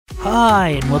Hi,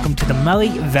 and welcome to the Murray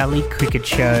Valley Cricket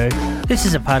Show. This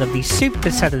is a part of the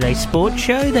Super Saturday Sports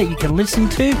Show that you can listen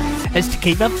to as to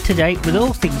keep up to date with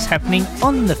all things happening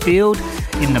on the field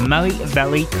in the Murray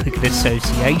Valley Cricket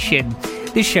Association.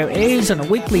 This show airs on a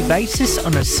weekly basis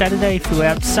on a Saturday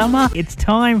throughout summer. It's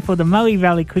time for the Murray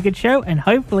Valley Cricket Show, and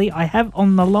hopefully I have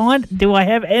on the line, do I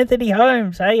have Anthony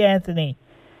Holmes? Hey, Anthony.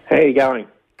 How are you going?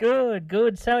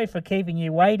 Good. Sorry for keeping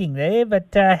you waiting there, but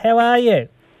how are you?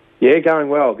 Yeah, going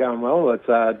well. It's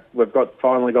we've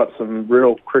finally got some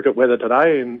real cricket weather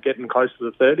today and getting close to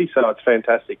the 30, so it's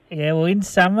fantastic. Yeah, well, in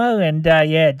summer, and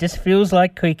it just feels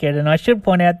like cricket. And I should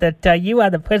point out that you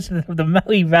are the president of the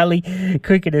Murray Valley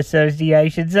Cricket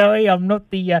Association. Sorry, I'm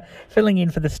not the filling in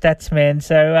for the stats man.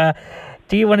 So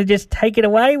do you want to just take it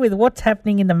away with what's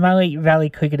happening in the Murray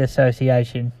Valley Cricket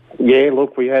Association? Yeah,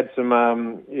 look, we had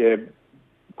some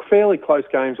fairly close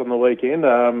games on the weekend.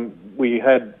 We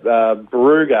had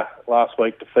Baruga last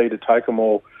week defeated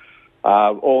Tokemall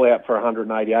all out for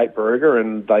 188 Baruga,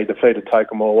 and they defeated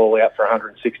Tokemall all out for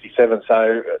 167.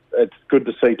 So it's good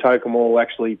to see Tokemall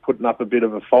actually putting up a bit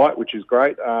of a fight, which is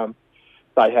great.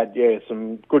 They had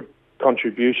some good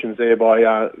contributions there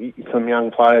by some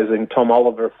young players in Tom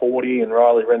Oliver 40 and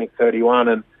Riley Rennick 31,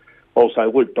 and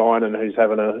also Luke Dynan, who's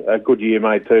having a good year,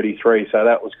 made 33. So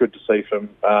that was good to see from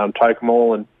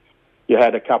Tokemall. And you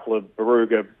had a couple of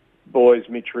Baruga boys,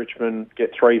 Mitch Richmond,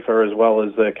 get 3 for, as well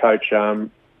as their coach,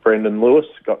 Brendan Lewis,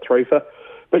 got 3 for.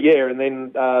 But and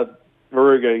then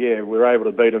Baruga, we were able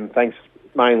to beat them thanks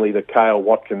mainly to Cale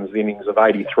Watkins' innings of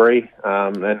 83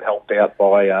 and helped out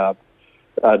by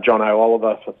John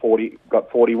O'Oliver for 40,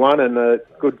 got 41, and a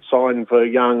good sign for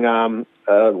young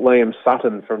Liam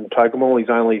Sutton from Tokemall. He's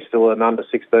only still an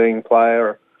under-16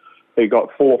 player. He got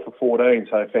 4 for 14,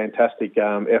 so fantastic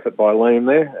effort by Liam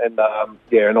there. And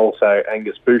and also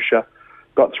Angus Boucher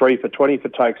got 3 for 20 for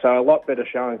Toke. So a lot better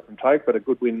showing from Toke, but a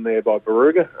good win there by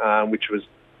Baruga, which was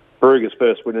Baruga's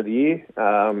first win of the year.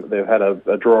 They've had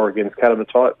a draw against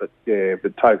Katamatite,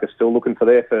 but Toke are still looking for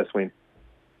their first win.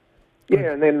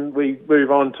 Yeah, and then we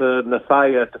move on to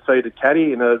Nathaya defeated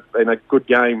Caddy in a good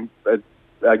game.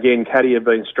 Again, Caddy have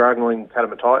been struggling,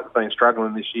 Katamatite have been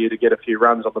struggling this year to get a few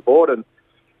runs on the board, and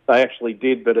they actually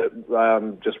did, but it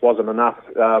just wasn't enough.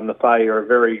 Nathaya are a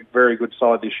very, very good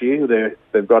side this year.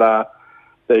 They've got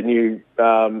their new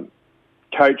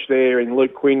coach there in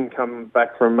Luke Quinn come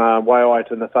back from Waiai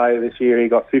to Nathaya this year. He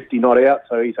got 50 not out,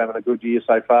 so he's having a good year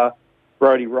so far.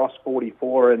 Brodie Ross,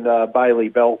 44, and Bailey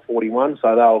Bell, 41,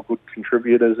 so they were good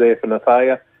contributors there for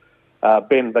Nathaya.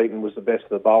 Ben Beaton was the best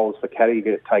of the bowlers for Caddy,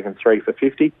 taken 3 for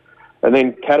 50. And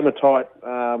then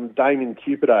Katamatite, Damien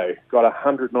Cupido got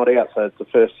 100 not out, so it's the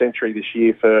first century this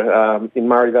year for in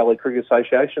Murray Valley Cricket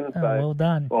Association. So well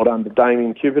done. Well done to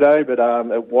Damien Cupido, but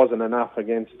it wasn't enough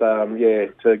against,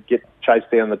 to get chased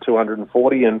down the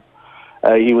 240, and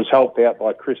he was helped out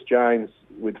by Chris Jones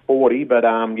with 40, but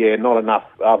not enough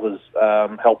others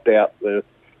helped out.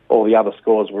 All the other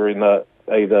scores were in the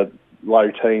either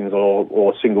low teens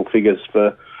or single figures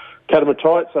for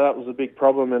Katamatite, so that was a big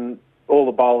problem, and all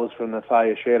the bowlers from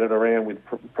Nathaya shared it around, with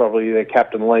probably their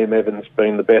captain Liam Evans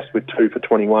being the best with 2 for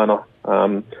 21.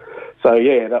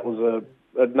 That was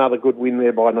another good win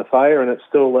there by Nathaya, and it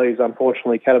still leaves,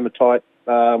 unfortunately, Katamatite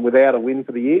without a win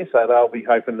for the year, so they'll be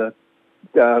hoping to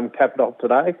cap it off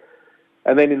today.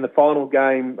 And then in the final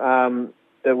game,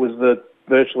 it was the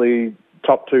virtually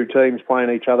top 2 teams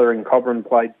playing each other, and Cobram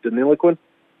played Deniliquin,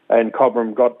 and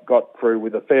Cobram got through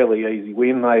with a fairly easy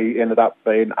win. They ended up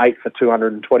being 8 for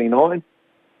 229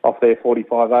 off their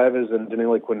 45 overs, and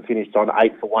Deniliquin finished on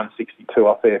 8 for 162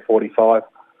 off their 45.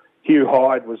 Hugh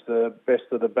Hyde was the best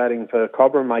of the batting for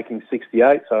Cobram, making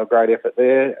 68, so a great effort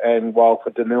there. And while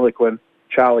for Deniliquin,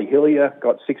 Charlie Hillier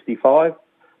got 65.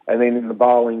 And then in the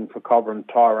bowling for Cobram,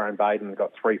 Tyrone Baden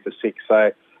got 3 for 6.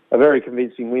 So a very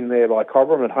convincing win there by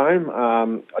Cobram at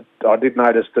home. I did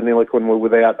notice Deniliquin were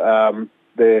without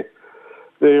their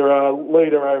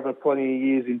leader over plenty of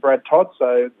years in Brad Todd,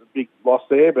 so a big loss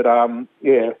there. But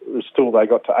it was still, they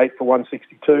got to 8 for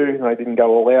 162. They didn't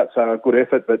go all out, so a good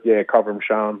effort. But Cobram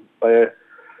shown they're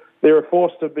a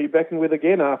force to be beckoned with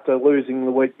again after losing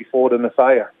the week before to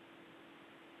Nathaya.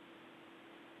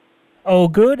 All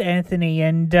good, Anthony.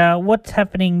 And what's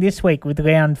happening this week with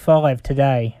round 5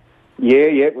 today?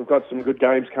 Yeah, we've got some good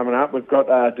games coming up. We've got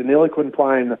Deniliquin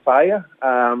playing Nathaya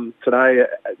today.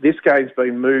 This game's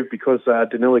been moved because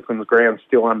Deniliquin's ground's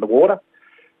still underwater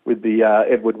with the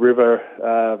Edward River,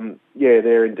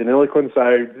 there in Deniliquin.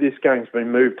 So this game's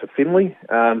been moved to Finley.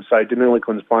 So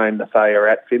Deniliquin's playing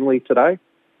Nathaya at Finley today.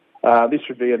 This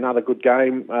should be another good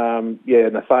game.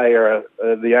 Nathaya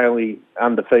are the only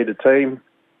undefeated team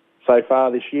so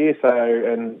far this year. So,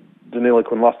 and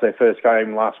Deniliquin lost their first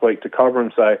game last week to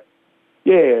Cobram. So,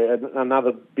 yeah,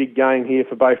 another big game here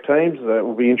for both teams. It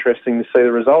will be interesting to see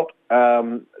the result.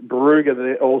 Barooga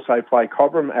they also play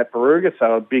Cobram at Barooga,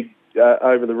 so a big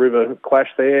over-the-river clash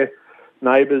there.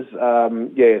 Neighbours,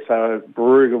 so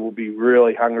Barooga will be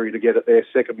really hungry to get at their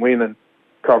second win, and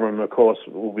Cobram, of course,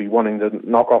 will be wanting to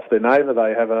knock off their neighbour.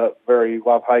 They have a very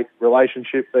love-hate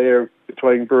relationship there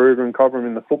between Barooga and Cobram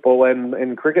in the football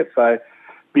and cricket, so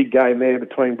big game there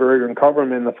between Barooga and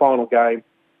Cobram. In the final game,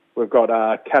 we've got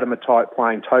Katamatite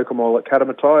playing Tokemall at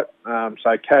Katamatite.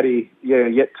 So Caddy,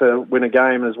 yet to win a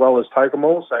game as well as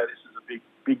Tokemall, so this is a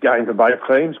big game for both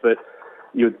teams, but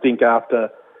you would think after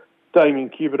Damien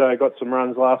Cupido got some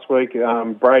runs last week,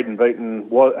 Braden Beaton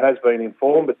has been in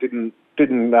form but didn't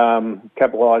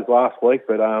capitalise last week,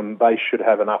 but they should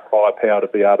have enough firepower to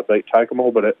be able to beat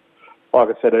Tokemall. But like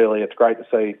I said earlier, it's great to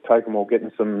see Tokemall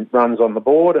getting some runs on the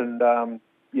board and,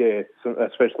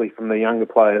 especially from the younger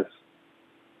players.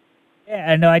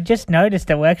 Yeah, and I just noticed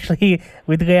that we're actually,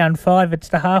 with round 5, it's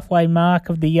the halfway mark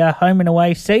of the home and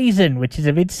away season, which is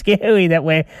a bit scary that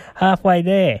we're halfway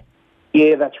there.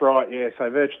 Yeah, that's right. Yeah, so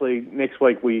virtually next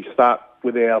week we start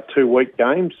with our 2-week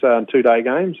games, 2-day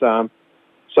games.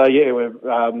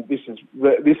 This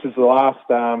is the last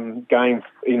game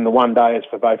in the 1 days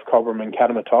for both Cobram and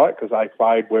Katamatite because they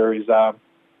played, whereas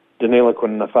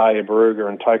Deniliquin, Nafaya, Barooga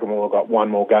and Tokemall have got one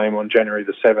more game on January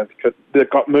the 7th. That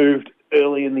got moved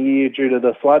early in the year due to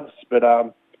the floods, but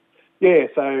so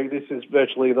this is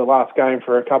virtually the last game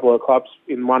for a couple of clubs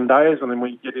in 1 day, and then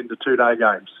we get into 2-day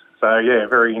games. So,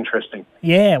 very interesting.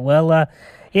 Yeah, well,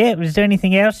 was there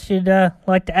anything else you'd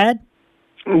like to add?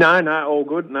 No, all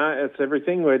good. No, it's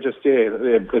everything. We're just,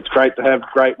 it's great to have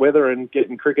great weather and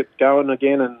getting cricket going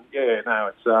again. And,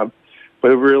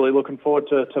 we're really looking forward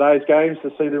to today's games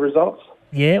to see the results.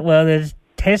 Yeah, well, there's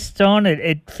tests on.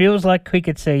 It feels like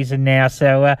cricket season now.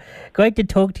 So great to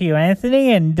talk to you,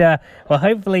 Anthony. And,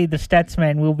 hopefully the stats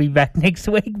man will be back next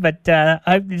week. But I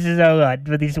hope this is all right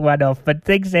for this one-off. But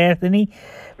thanks, Anthony.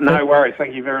 No worries.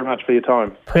 Thank you very much for your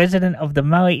time. President of the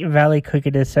Murray Valley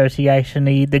Cricket Association,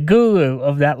 the guru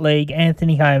of that league,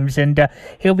 Anthony Holmes. And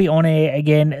he'll be on air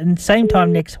again and same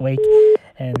time next week.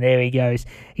 And there he goes.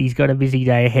 He's got a busy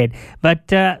day ahead. But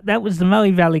that was the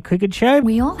Murray Valley Cricket Show.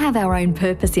 We all have our own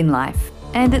purpose in life,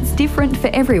 and it's different for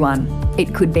everyone.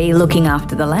 It could be looking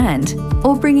after the land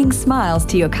or bringing smiles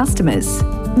to your customers.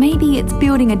 Maybe it's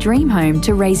building a dream home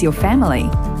to raise your family.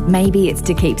 Maybe it's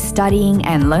to keep studying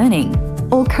and learning,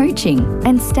 or coaching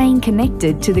and staying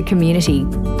connected to the community.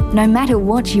 No matter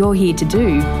what you're here to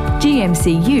do,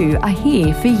 GMCU are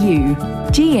here for you.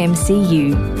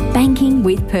 GMCU, banking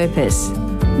with purpose.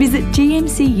 Visit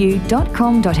gmcu.com.au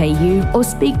or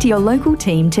speak to your local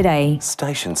team today.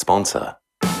 Station sponsor.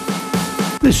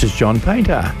 This is John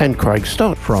Painter and Craig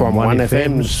Stott from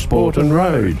 1FM's Sport and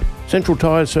Road. Central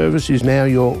Tyre Service is now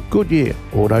your Goodyear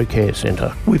Auto Care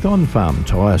Centre. With on-farm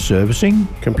tyre servicing,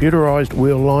 computerised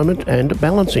wheel alignment and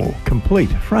balancing, complete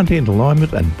front-end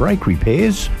alignment and brake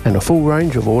repairs, and a full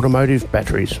range of automotive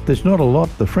batteries. There's not a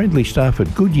lot the friendly staff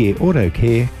at Goodyear Auto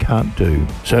Care can't do.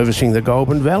 Servicing the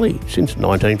Goulburn Valley since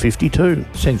 1952.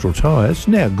 Central Tyres,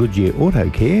 now Goodyear Auto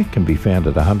Care, can be found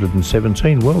at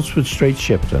 117 Wellsford Street,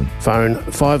 Shepparton. Phone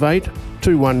 58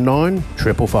 219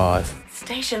 555.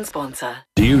 Station sponsor.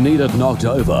 Do you need it knocked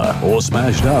over or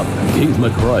smashed up? Keith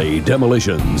McRae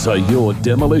Demolitions are your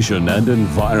demolition and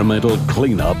environmental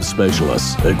cleanup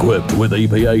specialists. Equipped with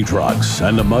EPA trucks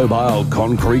and a mobile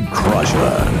concrete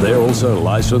crusher. They're also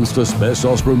licensed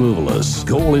asbestos removalists.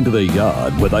 Call into their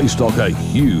yard where they stock a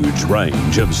huge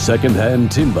range of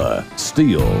second-hand timber,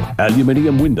 steel,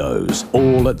 aluminium windows,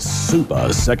 all at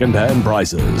super second-hand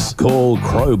prices. Call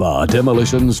Crowbar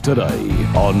Demolitions today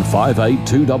on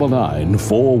 58299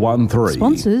 413.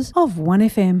 Sponsors of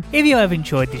 1FM. If you have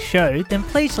enjoyed the show, then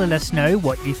please let us know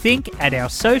what you think at our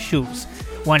socials.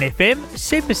 1FM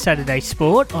Super Saturday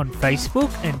Sport on Facebook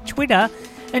and Twitter,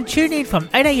 and tune in from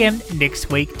 8 a.m.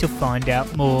 next week to find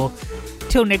out more.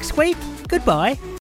 Till next week, goodbye.